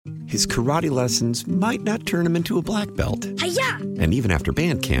his karate lessons might not turn him into a black belt. Hi-ya! And even after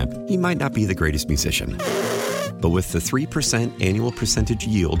band camp, he might not be the greatest musician. But with the 3% annual percentage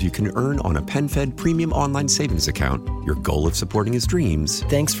yield you can earn on a PenFed premium online savings account, your goal of supporting his dreams...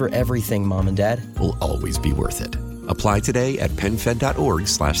 Thanks for everything, Mom and Dad. ...will always be worth it. Apply today at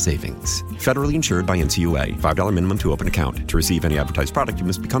PenFed.org/savings. Federally insured by NCUA. $5 minimum to open account. To receive any advertised product, you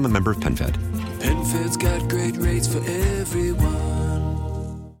must become a member of PenFed. PenFed's got great rates for everyone.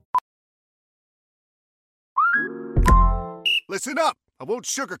 Listen up. I won't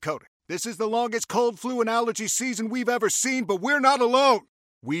sugarcoat it. This is the longest cold, flu, and allergy season we've ever seen, but we're not alone.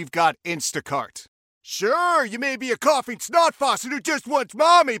 We've got Instacart. Sure, you may be a coughing snot faucet who just wants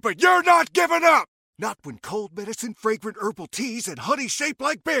mommy, but you're not giving up. Not when cold medicine, fragrant herbal teas, and honey shaped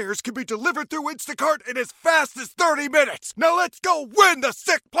like bears can be delivered through Instacart in as fast as 30 minutes. Now let's go win the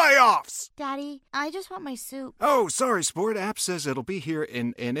sick playoffs. Daddy, I just want my soup. Oh, sorry, Sport. App says it'll be here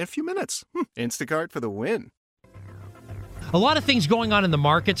in a few minutes. Instacart for the win. A lot of things going on in the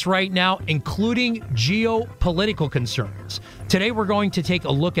markets right now, including geopolitical concerns. Today, we're going to take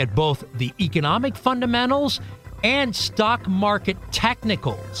a look at both the economic fundamentals and stock market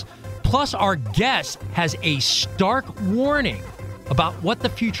technicals. Plus, our guest has a stark warning about what the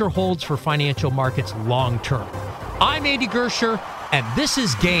future holds for financial markets long term. I'm Andy Gersher, and this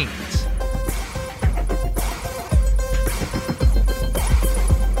is Gains.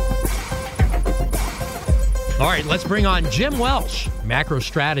 All right, let's bring on Jim Welsh, macro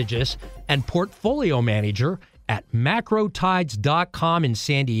strategist and portfolio manager at macrotides.com in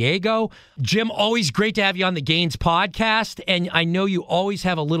San Diego. Jim, always great to have you on the Gains podcast, and I know you always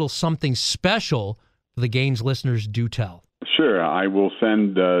have a little something special for the Gains listeners. Do tell. Sure. I will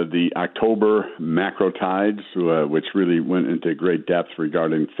send the October macro tides, which really went into great depth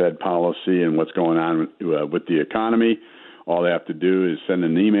regarding Fed policy and what's going on with the economy. All they have to do is send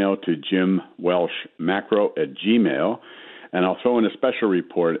an email to jimwelshmacro@gmail.com, and I'll throw in a special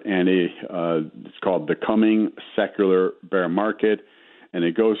report, and it's called The Coming Secular Bear Market, and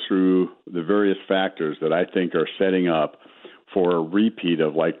it goes through the various factors that I think are setting up for a repeat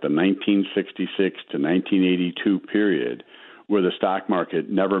of like the 1966 to 1982 period where the stock market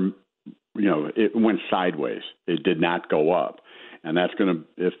never, it went sideways. It did not go up. And that's going to,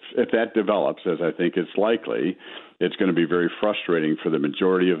 if that develops, as I think it's likely, it's going to be very frustrating for the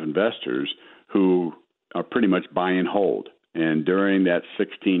majority of investors who are pretty much buy and hold. And during that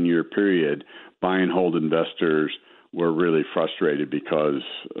 16-year period, buy and hold investors were really frustrated because,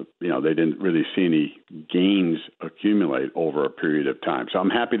 they didn't really see any gains accumulate over a period of time. So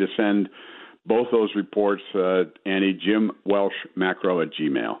I'm happy to send both those reports, Andy,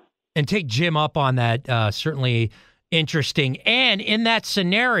 jimwelshmacro@gmail.com. And take Jim up on that, certainly interesting. And in that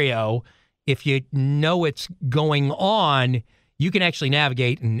scenario, if you know it's going on, you can actually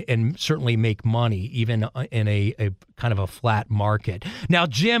navigate and certainly make money, even in a kind of a flat market. Now,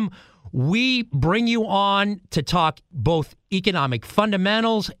 Jim, we bring you on to talk both economic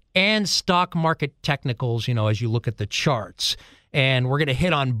fundamentals and stock market technicals, as you look at the charts. And we're going to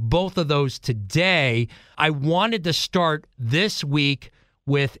hit on both of those today. I wanted to start this week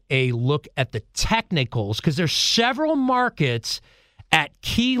with a look at the technicals because there's several markets at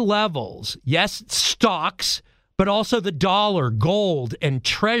key levels. Yes, stocks, but also the dollar, gold, and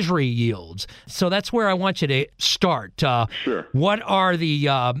treasury yields. So that's where I want you to start. Sure. What are the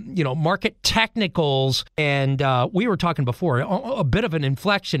market technicals? And we were talking before, a bit of an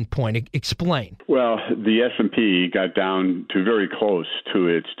inflection point. Explain. Well, the S&P got down to very close to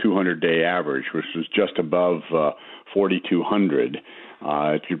its 200-day average, which was just above 4,200.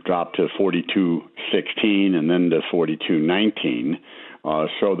 It dropped to 42.16 and then to 42.19.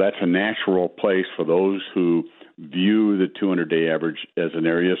 So that's a natural place for those who view the 200-day average as an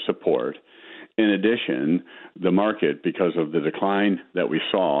area of support. In addition, the market, because of the decline that we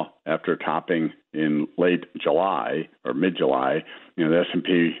saw after topping in late July or mid-July, the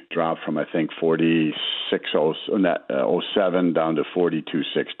S&P dropped from, I think, 46.07 down to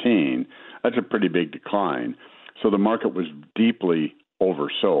 42.16. That's a pretty big decline. So the market was deeply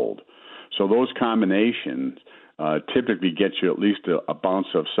oversold. So those combinations typically get you at least a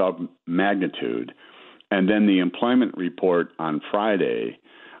bounce of sub-magnitude. And then the employment report on Friday,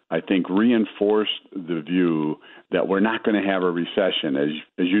 I think, reinforced the view that we're not going to have a recession. As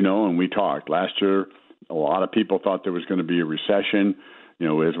you know, and we talked last year, a lot of people thought there was going to be a recession.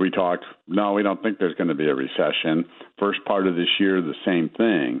 As we talked, no, we don't think there's going to be a recession. First part of this year, the same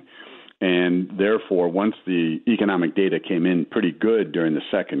thing. And therefore, once the economic data came in pretty good during the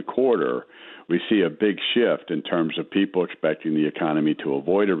second quarter, we see a big shift in terms of people expecting the economy to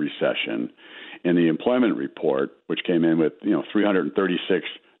avoid a recession. In the employment report, which came in with 336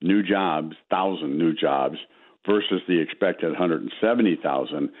 new jobs, 1,000 new jobs, versus the expected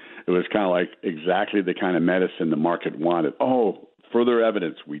 170,000, it was kind of like exactly the kind of medicine the market wanted. Oh, further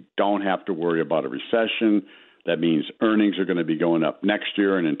evidence, we don't have to worry about a recession. That means earnings are going to be going up next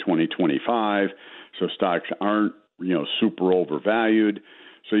year and in 2025, so stocks aren't, super overvalued.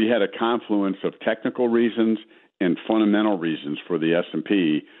 So you had a confluence of technical reasons and fundamental reasons for the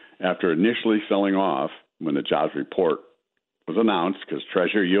S&P after initially selling off when the jobs report was announced, because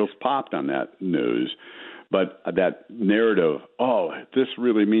Treasury yields popped on that news. But that narrative, this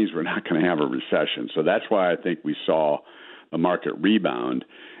really means we're not going to have a recession. So that's why I think we saw the market rebound.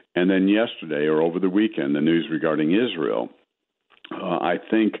 And then yesterday or over the weekend, the news regarding Israel, I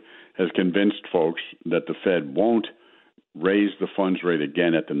think has convinced folks that the Fed won't raise the funds rate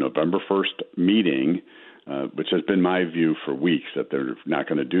again at the November 1st meeting, which has been my view for weeks, that they're not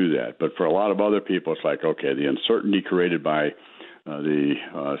going to do that. But for a lot of other people, it's like, okay, the uncertainty created by the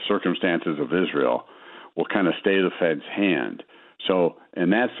circumstances of Israel will kind of stay the Fed's hand. So in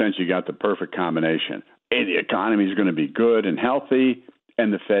that sense, you got the perfect combination. Hey, the economy is going to be good and healthy,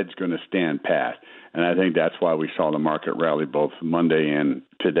 and the Fed's going to stand pat. And I think that's why we saw the market rally both Monday and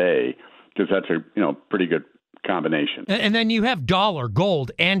today, because that's a pretty good combination. And then you have dollar,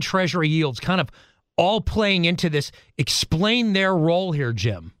 gold, and Treasury yields kind of all playing into this. Explain their role here,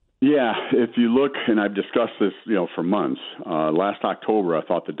 Jim. Yeah, if you look, and I've discussed this, for months. Last October, I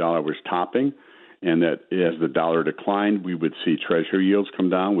thought the dollar was topping, and that as the dollar declined, we would see Treasury yields come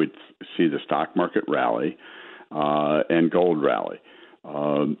down. We'd see the stock market rally and gold rally.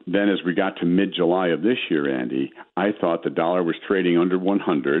 Then as we got to mid-July of this year, Andy, I thought the dollar was trading under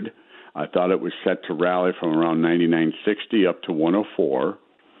 100. I thought it was set to rally from around 99.60 up to 104.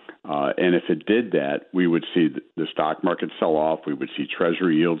 And if it did that, we would see the stock market sell off. We would see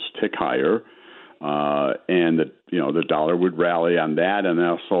Treasury yields tick higher. And the dollar would rally on that. And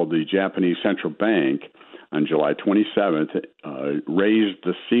also the Japanese central bank on July 27th raised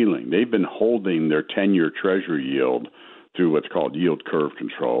the ceiling. They've been holding their 10-year Treasury yield through what's called yield curve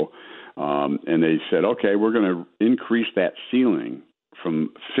control. And they said, okay, we're going to increase that ceiling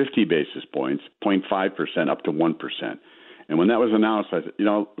from 50 basis points, 0.5% up to 1%. And when that was announced, I said,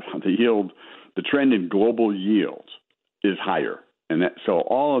 the trend in global yields is higher. And so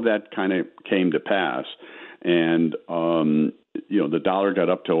all of that kind of came to pass. And, the dollar got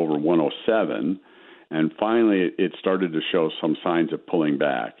up to over 107. And finally, it started to show some signs of pulling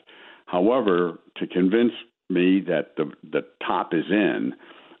back. However, to convince me that the top is in,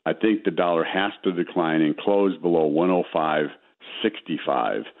 I think the dollar has to decline and close below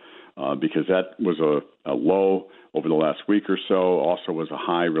 105.65 because that was a low over the last week or so. Also was a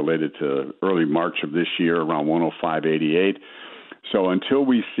high related to early March of this year around 105.88. So until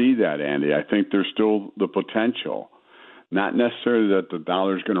we see that, Andy, I think there's still the potential, not necessarily that the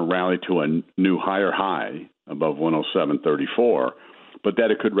dollar is going to rally to a new higher high above 107.34, but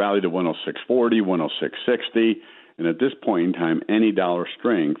that it could rally to 106.40, 106.60. And at this point in time, any dollar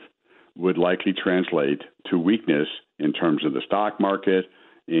strength would likely translate to weakness in terms of the stock market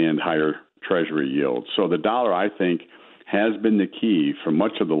and higher Treasury yields. So the dollar, I think, has been the key for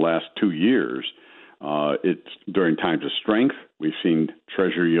much of the last 2 years. It's during times of strength, we've seen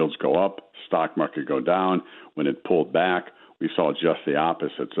Treasury yields go up, stock market go down. When it pulled back, we saw just the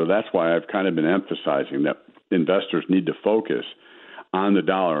opposite. So that's why I've kind of been emphasizing that investors need to focus on the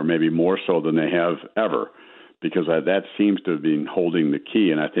dollar, maybe more so than they have ever, because that seems to have been holding the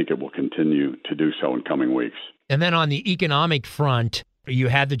key, and I think it will continue to do so in coming weeks. And then on the economic front, you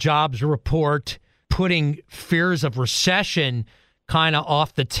had the jobs report putting fears of recession kind of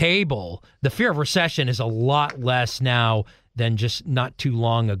off the table. The fear of recession is a lot less now than just not too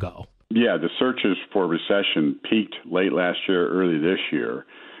long ago. Yeah, the searches for recession peaked late last year, early this year,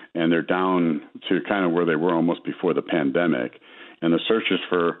 and they're down to kind of where they were almost before the pandemic. And the searches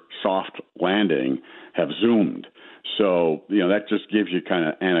for soft landing have zoomed. So, that just gives you kind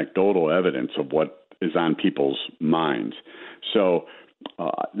of anecdotal evidence of what is on people's minds. So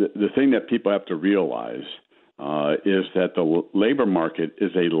the thing that people have to realize is that the labor market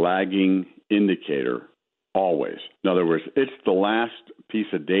is a lagging indicator always. In other words, it's the last piece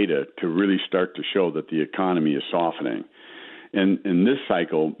of data to really start to show that the economy is softening. And in this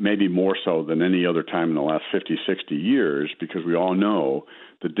cycle, maybe more so than any other time in the last 50, 60 years, because we all know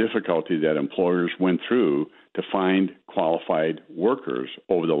the difficulty that employers went through to find qualified workers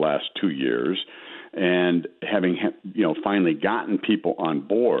over the last 2 years. And having, finally gotten people on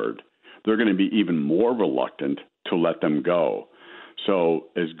board, they're going to be even more reluctant to let them go. So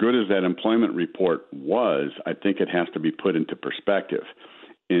as good as that employment report was, I think it has to be put into perspective.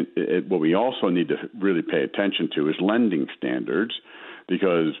 What we also need to really pay attention to is lending standards.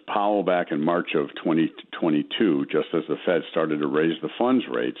 because Powell back in March of 2022, just as the Fed started to raise the funds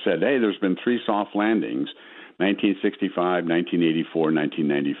rate, said, hey, there's been 3 soft landings, 1965, 1984,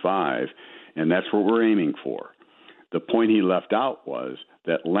 1995, and that's what we're aiming for. The point he left out was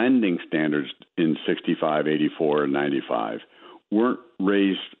that lending standards in 65, 84, and 95 weren't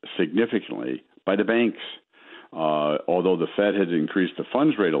raised significantly by the banks. Although the Fed had increased the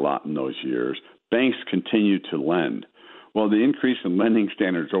funds rate a lot in those years, banks continued to lend. Well, the increase in lending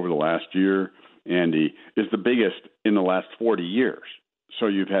standards over the last year, Andy, is the biggest in the last 40 years. So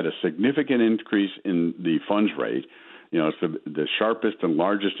you've had a significant increase in the funds rate. It's the sharpest and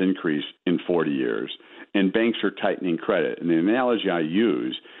largest increase in 40 years. And banks are tightening credit. And the analogy I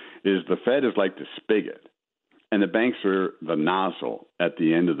use is the Fed is like the spigot, and the banks are the nozzle at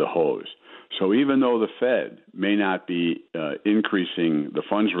the end of the hose. So even though the Fed may not be increasing the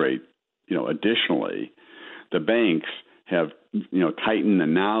funds rate, additionally, the banks have, tightened the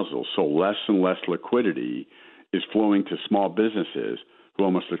nozzle, so less and less liquidity is flowing to small businesses who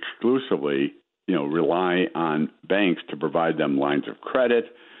almost exclusively, rely on banks to provide them lines of credit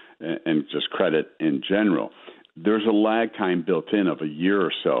and just credit in general. There's a lag time built in of a year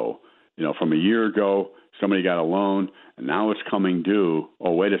or so. From a year ago, somebody got a loan, and now it's coming due.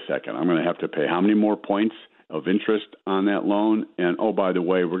 Oh, wait a second, I'm going to have to pay how many more points of interest on that loan? And, oh, by the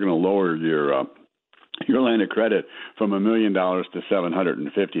way, we're going to lower your line of credit from $1 million to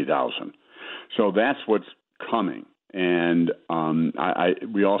 $750,000. So that's what's coming. And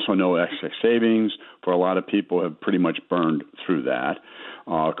we also know excess savings for a lot of people have pretty much burned through that.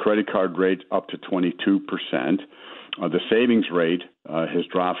 Credit card rates up to 22%. The savings rate has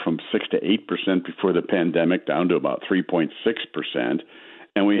dropped from 6 to 8% before the pandemic down to about 3.6%.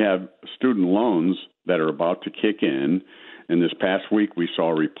 And we have student loans that are about to kick in. And this past week, we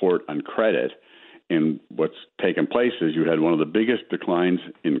saw a report on credit. And what's taken place is you had one of the biggest declines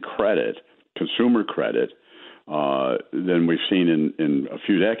in credit, consumer credit, than we've seen in a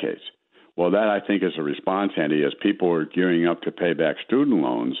few decades. Well, that, I think, is a response, Andy, as people are gearing up to pay back student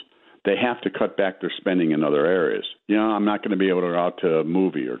loans. They have to cut back their spending in other areas. I'm not going to be able to go out to a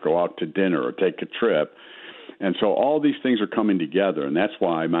movie or go out to dinner or take a trip. And so all these things are coming together, and that's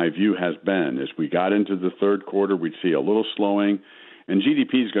why my view has been, as we got into the third quarter, we'd see a little slowing, and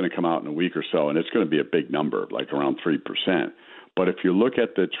GDP is going to come out in a week or so, and it's going to be a big number, like around 3%. But if you look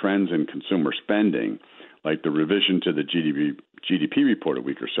at the trends in consumer spending, like the revision to the GDP report a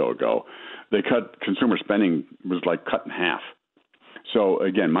week or so ago, they cut consumer spending was like cut in half. So,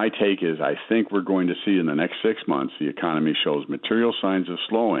 again, my take is I think we're going to see in the next 6 months the economy shows material signs of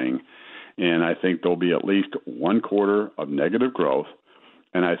slowing, and I think there'll be at least 1 quarter of negative growth.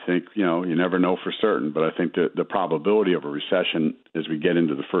 And I think, you never know for certain, but I think the probability of a recession as we get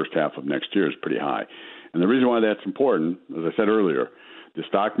into the first half of next year is pretty high. And the reason why that's important, as I said earlier, the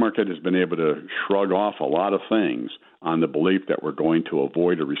stock market has been able to shrug off a lot of things on the belief that we're going to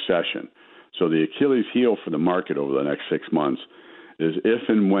avoid a recession. So the Achilles heel for the market over the next 6 months is if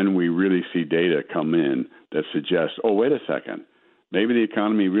and when we really see data come in that suggests, oh, wait a second, maybe the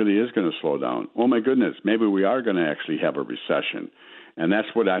economy really is going to slow down. Oh, my goodness, maybe we are going to actually have a recession. And that's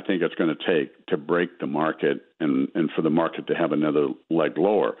what I think it's going to take to break the market and for the market to have another leg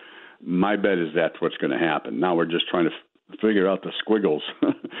lower. My bet is that's what's going to happen. Now we're just trying to figure out the squiggles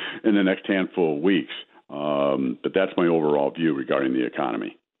in the next handful of weeks. But that's my overall view regarding the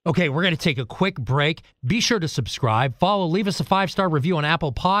economy. Okay, we're going to take a quick break. Be sure to subscribe, follow, leave us a 5-star review on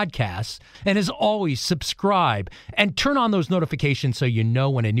Apple Podcasts. And as always, subscribe and turn on those notifications so you know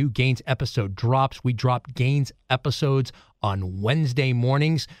when a new Gains episode drops. We drop Gains episodes on Wednesday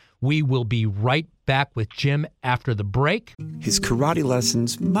mornings. We will be right back with Jim after the break. His karate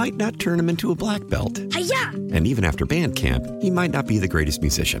lessons might not turn him into a black belt. Hi-ya! And even after band camp, he might not be the greatest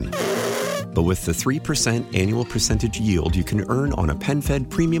musician. But with the 3% annual percentage yield you can earn on a PenFed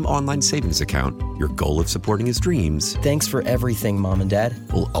premium online savings account, your goal of supporting his dreams... Thanks for everything, Mom and Dad.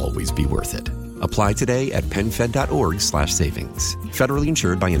 ...will always be worth it. Apply today at PenFed.org/savings. Federally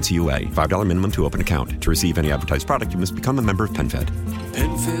insured by NCUA. $5 minimum to open account. To receive any advertised product, you must become a member of PenFed.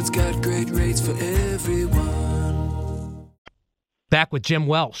 PenFed's got great rates for everyone. Back with Jim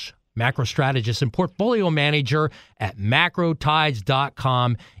Welsh, macro strategist and portfolio manager at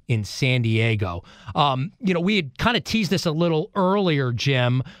macrotides.com in San Diego. We had kind of teased this a little earlier,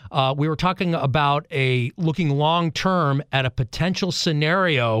 Jim. We were talking about looking long-term at a potential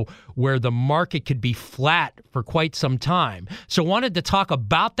scenario where the market could be flat for quite some time. So wanted to talk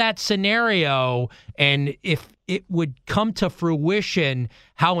about that scenario and if it would come to fruition,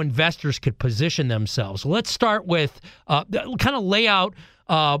 how investors could position themselves. Let's start with kind of lay out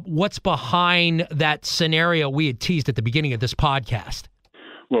what's behind that scenario we had teased at the beginning of this podcast.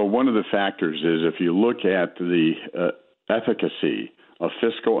 Well, one of the factors is if you look at the efficacy of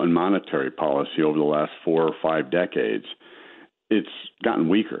fiscal and monetary policy over the last 4 or 5 decades, it's gotten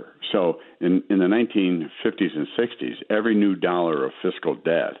weaker. So in the 1950s and 60s, every new dollar of fiscal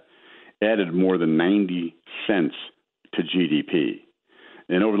debt added more than 90 cents to GDP.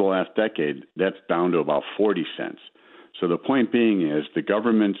 And over the last decade, that's down to about 40 cents. So the point being is the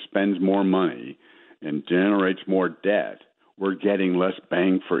government spends more money and generates more debt. We're getting less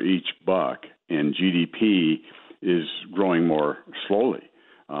bang for each buck, and GDP is growing more slowly.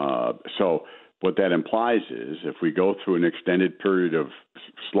 So what that implies is if we go through an extended period of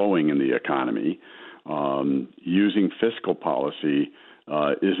slowing in the economy, using fiscal policy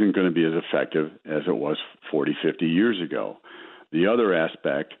isn't going to be as effective as it was 40, 50 years ago. The other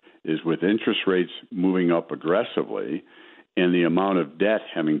aspect is with interest rates moving up aggressively and the amount of debt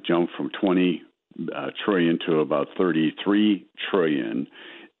having jumped from 20 trillion to about 33 trillion,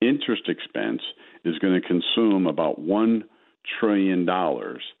 interest expense is going to consume about $1 trillion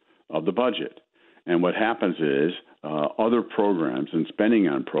of the budget. And what happens is other programs and spending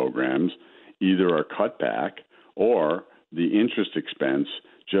on programs either are cut back or the interest expense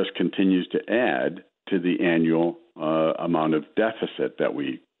just continues to add to the annual amount of deficit that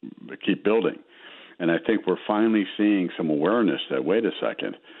we keep building. And I think we're finally seeing some awareness that, wait a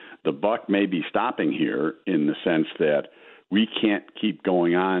second, the buck may be stopping here in the sense that we can't keep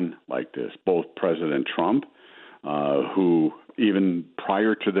going on like this. Both President Trump, who even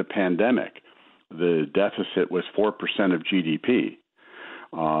prior to the pandemic, the deficit was 4% of GDP,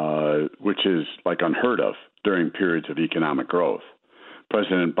 which is like unheard of during periods of economic growth.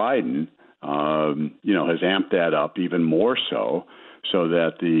 President Biden, has amped that up even more so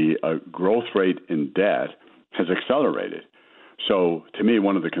that the growth rate in debt has accelerated. So to me,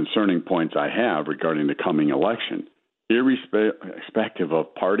 one of the concerning points I have regarding the coming election, irrespective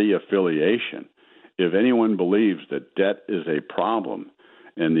of party affiliation, if anyone believes that debt is a problem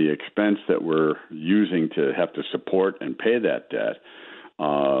and the expense that we're using to have to support and pay that debt,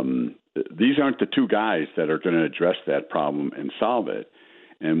 these aren't the two guys that are going to address that problem and solve it.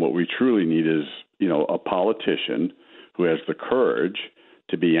 And what we truly need is, a politician who has the courage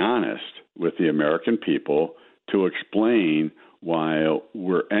to be honest with the American people to explain why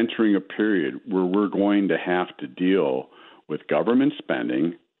we're entering a period where we're going to have to deal with government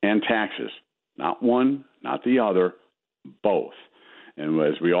spending and taxes. Not one, not the other, both. And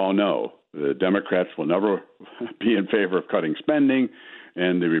as we all know, the Democrats will never be in favor of cutting spending,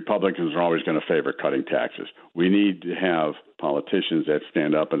 and the Republicans are always going to favor cutting taxes. We need to have politicians that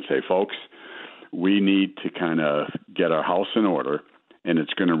stand up and say, folks, we need to kind of get our house in order, and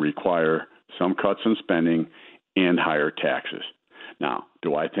it's going to require some cuts in spending and higher taxes. Now,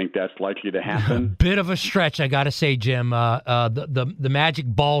 do I think that's likely to happen? Bit of a stretch, I got to say, Jim. The magic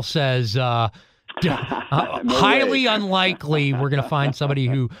ball says highly unlikely we're going to find somebody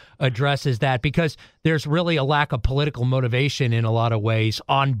who addresses that, because there's really a lack of political motivation in a lot of ways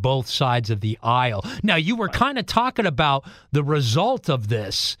on both sides of the aisle. Now, you were kind of talking about the result of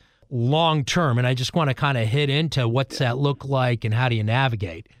this long term, and I just want to kind of hit into what's that look like and how do you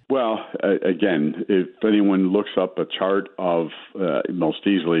navigate? Well, again, if anyone looks up a chart of most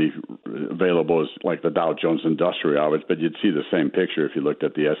easily available is like the Dow Jones Industrial Average, but you'd see the same picture if you looked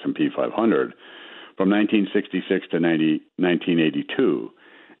at the S&P 500 from 1966 to 1982.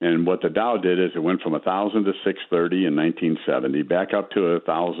 And what the Dow did is it went from 1,000 to 630 in 1970, back up to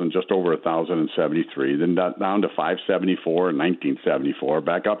 1,000, just over 1,000 in 73, then down to 574 in 1974,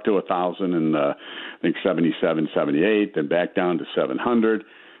 back up to 1,000 in, I think, 77, 78, then back down to 700.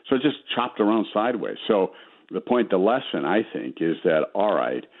 So it just chopped around sideways. So the lesson, I think, is that, all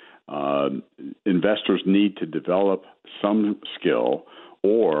right, investors need to develop some skill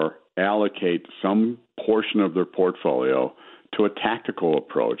or allocate some portion of their portfolio to a tactical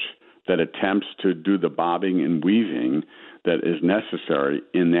approach that attempts to do the bobbing and weaving that is necessary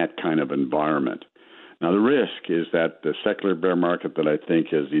in that kind of environment. Now, the risk is that the secular bear market that I think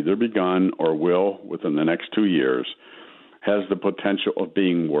has either begun or will within the next 2 years has the potential of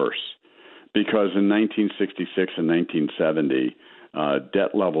being worse, because in 1966 and 1970,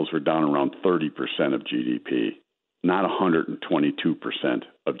 debt levels were down around 30% of GDP, not 122%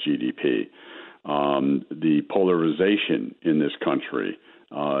 of GDP. The polarization in this country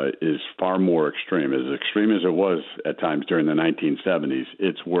is far more extreme. As extreme as it was at times during the 1970s,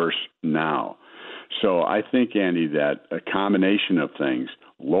 it's worse now. So I think, Andy, that a combination of things,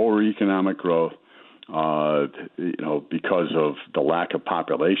 lower economic growth, because of the lack of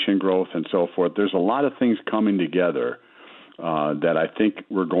population growth and so forth, there's a lot of things coming together that I think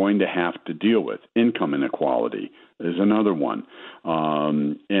we're going to have to deal with. Income inequality is another one.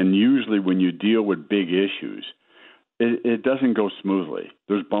 And usually when you deal with big issues, it doesn't go smoothly.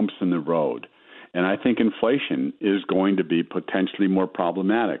 There's bumps in the road. And I think inflation is going to be potentially more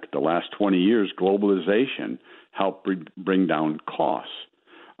problematic. The last 20 years, globalization helped bring down costs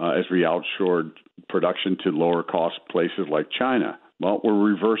as we outshored production to lower cost places like China. Well, we're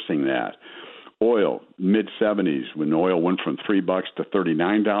reversing that. Oil, mid-70s, when oil went from $3 to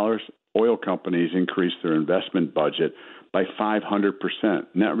 $39, oil companies increased their investment budget by 500%.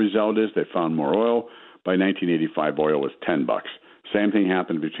 Net result is they found more oil. By 1985, oil was $10. Same thing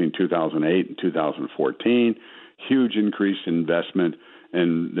happened between 2008 and 2014. Huge increase in investment,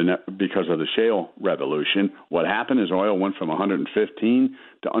 and because of the shale revolution, what happened is oil went from 115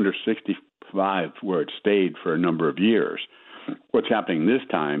 to under 65, where it stayed for a number of years. What's happening this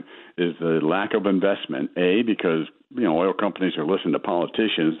time is the lack of investment, because oil companies are listening to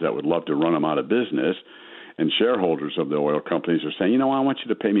politicians that would love to run them out of business, and shareholders of the oil companies are saying, I want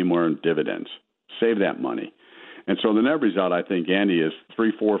you to pay me more in dividends. Save that money. And so the net result, I think, Andy, is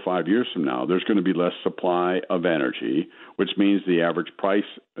 3, 4, 5 years from now, there's going to be less supply of energy, which means the average price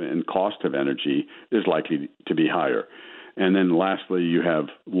and cost of energy is likely to be higher. And then lastly, you have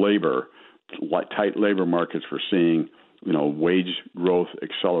labor, tight labor markets. We're seeing, wage growth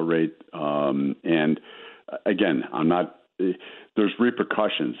accelerate. And again, there's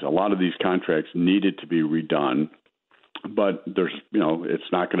repercussions. A lot of these contracts needed to be redone. But there's, it's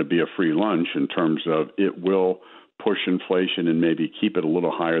not going to be a free lunch in terms of it will push inflation and maybe keep it a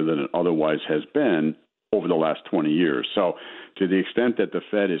little higher than it otherwise has been over the last 20 years. So to the extent that the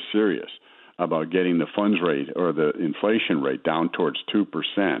Fed is serious about getting the funds rate or the inflation rate down towards 2%,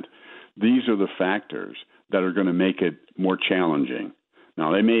 these are the factors that are going to make it more challenging.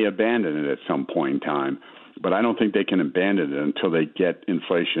 Now, they may abandon it at some point in time, but I don't think they can abandon it until they get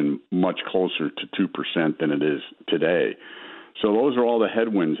inflation much closer to 2% than it is today. So those are all the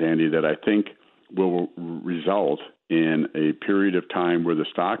headwinds, Andy, that I think will result in a period of time where the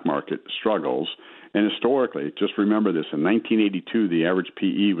stock market struggles. And historically, just remember this, in 1982, the average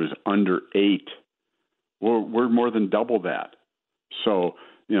PE was under 8. We're more than double that. So,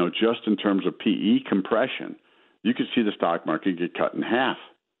 just in terms of PE compression, you could see the stock market get cut in half.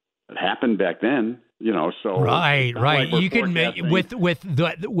 It happened back then. So right. Like you can make with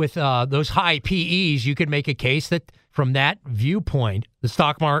those high PEs, you could make a case that from that viewpoint, the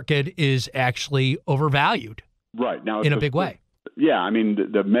stock market is actually overvalued. Right now, in a big way. Yeah,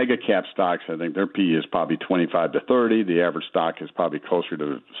 the mega cap stocks, I think their PE is probably 25 to 30. The average stock is probably closer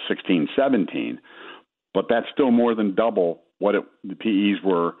to 16, 17, but that's still more than double what the PEs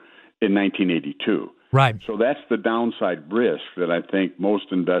were in 1982. Right. So that's the downside risk that I think most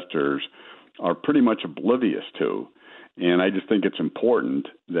investors are pretty much oblivious to. And I just think it's important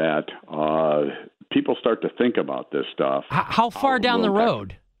that people start to think about this stuff. How far down the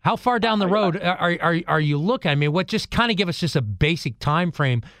road? How far down the road are you looking? Just kind of give us just a basic time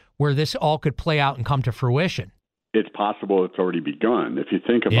frame where this all could play out and come to fruition. It's possible it's already begun. If you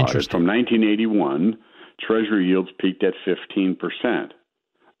think about it, from 1981, Treasury yields peaked at 15%.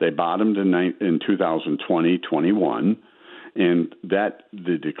 They bottomed in 2020, 21. And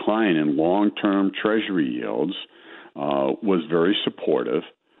the decline in long-term Treasury yields was very supportive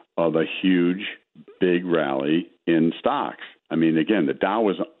of a huge, big rally in stocks. Again, the Dow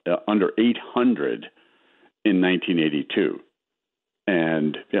was under 800 in 1982.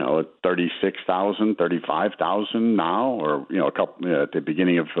 And, 36,000, 35,000 now, or, a couple at the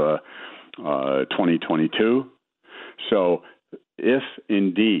beginning of 2022. So if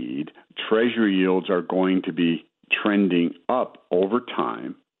indeed Treasury yields are going to be trending up over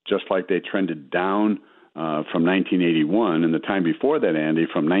time, just like they trended down from 1981 and the time before that, Andy,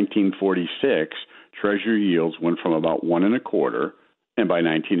 from 1946, Treasury yields went from about 1.25%, and by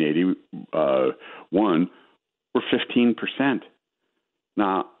 1981 were 15%.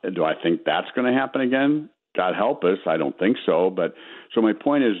 Now, do I think that's going to happen again? God help us, I don't think so. But so my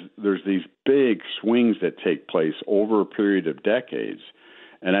point is, there's these big swings that take place over a period of decades.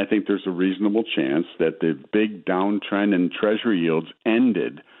 And I think there's a reasonable chance that the big downtrend in Treasury yields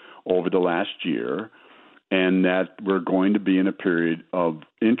ended over the last year, and that we're going to be in a period of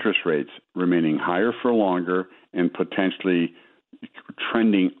interest rates remaining higher for longer and potentially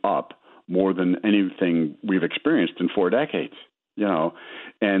trending up more than anything we've experienced in 4 decades.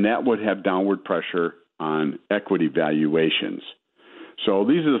 And that would have downward pressure on equity valuations. So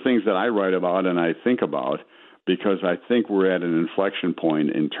these are the things that I write about and I think about, because I think we're at an inflection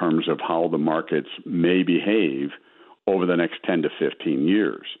point in terms of how the markets may behave over the next 10 to 15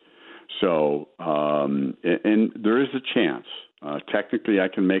 years. So, and there is a chance. Technically, I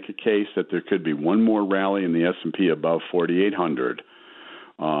can make a case that there could be one more rally in the S&P above 4,800,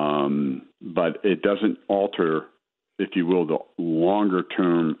 but it doesn't alter, if you will, the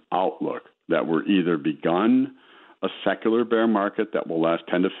longer-term outlook that we're either begun a secular bear market that will last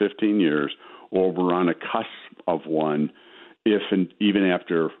 10 to 15 years, or we're on a cusp of one, even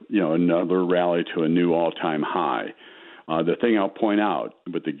after another rally to a new all-time high. The thing I'll point out,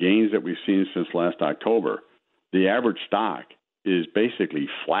 with the gains that we've seen since last October, the average stock is basically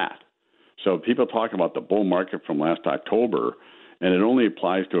flat. So people talk about the bull market from last October, and it only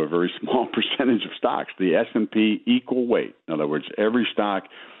applies to a very small percentage of stocks. The S&P equal weight, in other words, every stock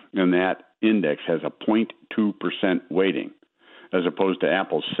in that index has a 0.2% weighting, as opposed to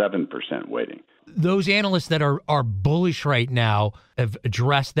Apple's 7% weighting. Those analysts that are bullish right now have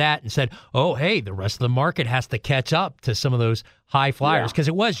addressed that and said, oh, hey, the rest of the market has to catch up to some of those high flyers, because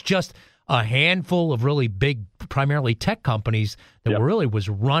it was just a handful of really big, primarily tech companies that really was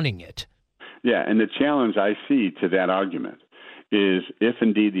running it. Yeah, and the challenge I see to that argument is if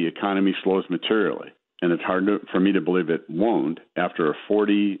indeed the economy slows materially, and it's hard for me to believe it won't after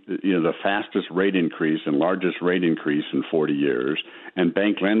the fastest rate increase and largest rate increase in 40 years, and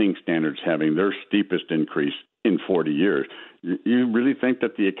bank lending standards having their steepest increase in 40 years. You really think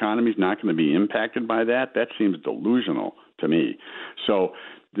that the economy is not going to be impacted by that? That seems delusional to me. So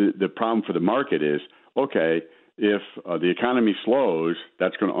the problem for the market is, okay, if the economy slows,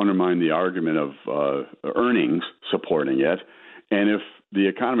 that's going to undermine the argument of earnings supporting it. And if the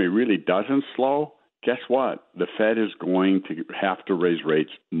economy really doesn't slow, guess what? The Fed is going to have to raise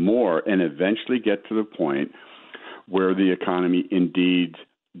rates more and eventually get to the point where the economy indeed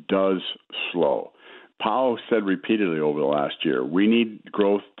does slow. Powell said repeatedly over the last year, we need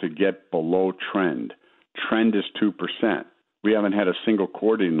growth to get below trend. Trend is 2%. We haven't had a single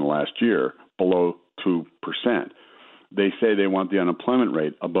quarter in the last year below 2%. They say they want the unemployment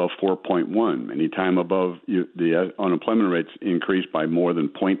rate above 4.1. Anytime above the unemployment rate's increased by more than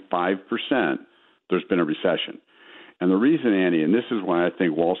 0.5%, there's been a recession. And the reason, Andy, and this is why I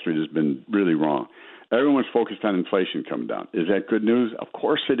think Wall Street has been really wrong, everyone's focused on inflation coming down. Is that good news? Of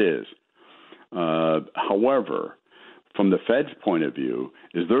course it is. However, from the Fed's point of view,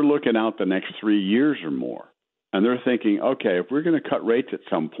 is they're looking out the next 3 years or more. And they're thinking, okay, if we're going to cut rates at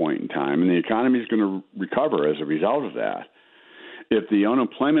some point in time and the economy is going to recover as a result of that, if the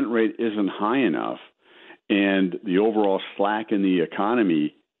unemployment rate isn't high enough and the overall slack in the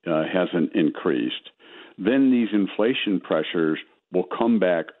economy hasn't increased, then these inflation pressures will come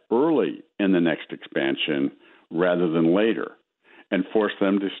back early in the next expansion rather than later and force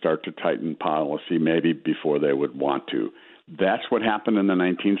them to start to tighten policy maybe before they would want to. That's what happened in the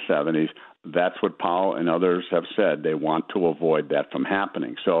 1970s. That's what Powell and others have said. They want to avoid that from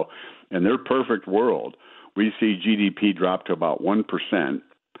happening. So in their perfect world, we see GDP drop to about 1%,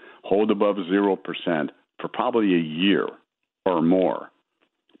 hold above 0% for probably a year or more.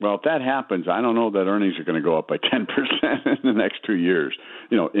 Well, if that happens, I don't know that earnings are going to go up by 10% in the next 2 years,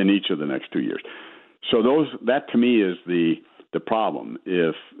 in each of the next 2 years. So that to me is the problem.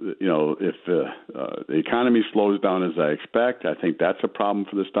 If the economy slows down as I expect, I think that's a problem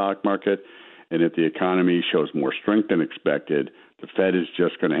for the stock market. And if the economy shows more strength than expected, the Fed is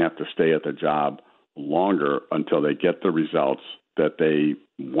just going to have to stay at the job longer until they get the results that they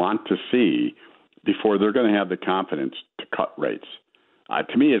want to see before they're going to have the confidence to cut rates.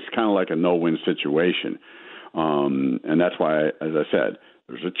 To me, it's kind of like a no-win situation. And that's why, as I said,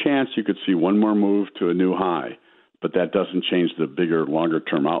 there's a chance you could see one more move to a new high, but that doesn't change the bigger,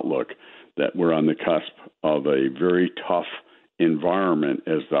 longer-term outlook that we're on the cusp of a very tough environment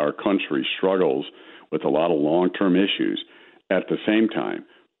as our country struggles with a lot of long-term issues. At the same time,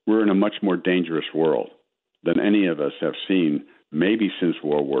 we're in a much more dangerous world than any of us have seen maybe since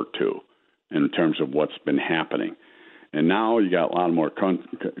World War II in terms of what's been happening. And now you got a lot more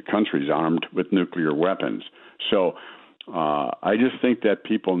countries armed with nuclear weapons. So I just think that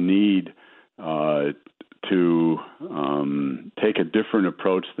people need to take a different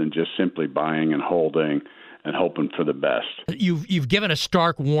approach than just simply buying and holding and hoping for the best. You've given a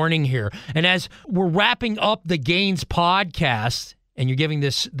stark warning here. And as we're wrapping up the Gains podcast, and you're giving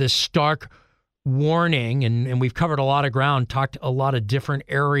this stark warning, and we've covered a lot of ground, talked a lot of different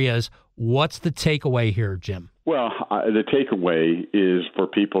areas, what's the takeaway here, Jim? Well, the takeaway is for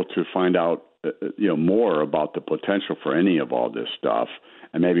people to find out more about the potential for any of all this stuff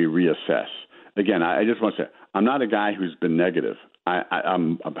and maybe reassess. Again, I just want to say, I'm not a guy who's been negative.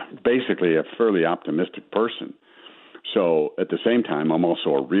 I'm basically a fairly optimistic person. So at the same time, I'm also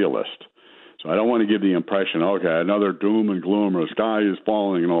a realist. So I don't want to give the impression, okay, another doom and gloom or sky is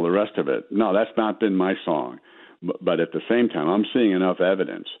falling and all the rest of it. No, that's not been my song. But at the same time, I'm seeing enough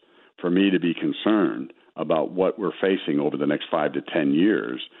evidence for me to be concerned about what we're facing over the next 5 to 10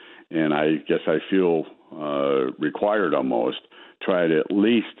 years. And I guess I feel required almost try to at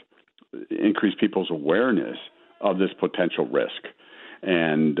least increase people's awareness of this potential risk.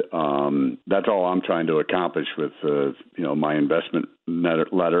 And that's all I'm trying to accomplish with, my investment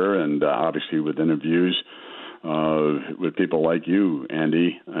letter, and obviously with interviews with people like you,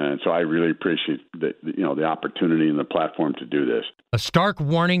 Andy. And so I really appreciate the opportunity and the platform to do this. A stark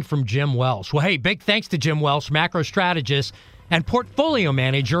warning from Jim Welsh. Well, hey, big thanks to Jim Welsh, macro strategist and portfolio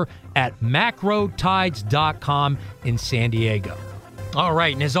manager at macrotides.com in San Diego. All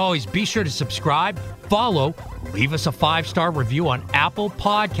right, and as always, be sure to subscribe, follow, leave us a 5-star review on Apple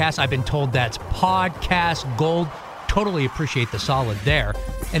Podcasts. I've been told that's podcast gold. Totally appreciate the solid there.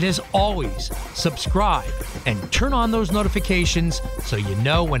 And as always, subscribe and turn on those notifications so you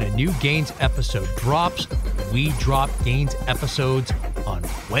know when a new Gains episode drops. We drop Gains episodes on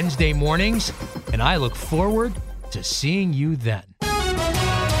Wednesday mornings, and I look forward to seeing you then.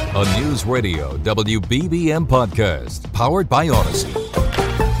 A News Radio WBBM podcast powered by Odyssey.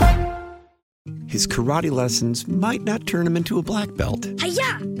 His karate lessons might not turn him into a black belt.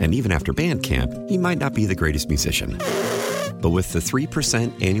 Hi-ya! And even after band camp, he might not be the greatest musician. But with the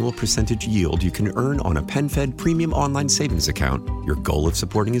 3% annual percentage yield you can earn on a PenFed premium online savings account, your goal of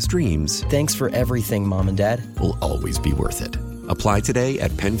supporting his dreams, Thanks for everything, Mom and Dad. will always be worth it. Apply today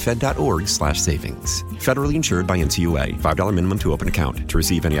at PenFed.org/savings. Federally insured by NCUA. $5 minimum to open account. To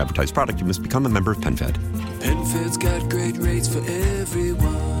receive any advertised product, you must become a member of PenFed. PenFed's got great rates for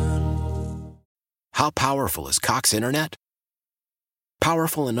everyone. How powerful is Cox Internet?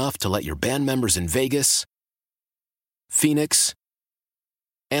 Powerful enough to let your band members in Vegas, Phoenix,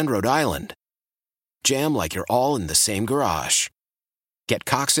 and Rhode Island jam like you're all in the same garage. Get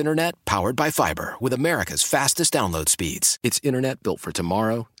Cox Internet powered by fiber with America's fastest download speeds. It's internet built for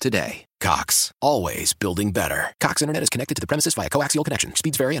tomorrow, today. Cox, always building better. Cox Internet is connected to the premises via coaxial connection.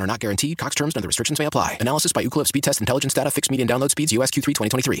 Speeds vary and are not guaranteed. Cox terms and other restrictions may apply. Analysis by Ookla Speed Test Intelligence Data. Fixed median download speeds. US Q3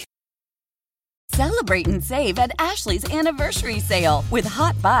 2023. Celebrate and save at Ashley's Anniversary Sale. With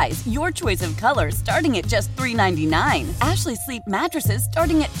Hot Buys, your choice of colors starting at just $3.99. Ashley Sleep mattresses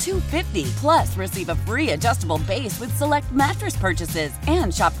starting at $2.50. Plus, receive a free adjustable base with select mattress purchases.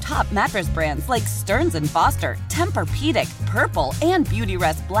 And shop top mattress brands like Stearns & Foster, Tempur-Pedic, Purple, and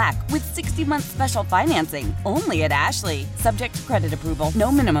Beautyrest Black with 60-month special financing. Only at Ashley. Subject to credit approval. No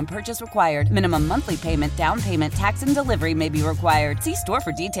minimum purchase required. Minimum monthly payment, down payment, tax, and delivery may be required. See store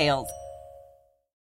for details.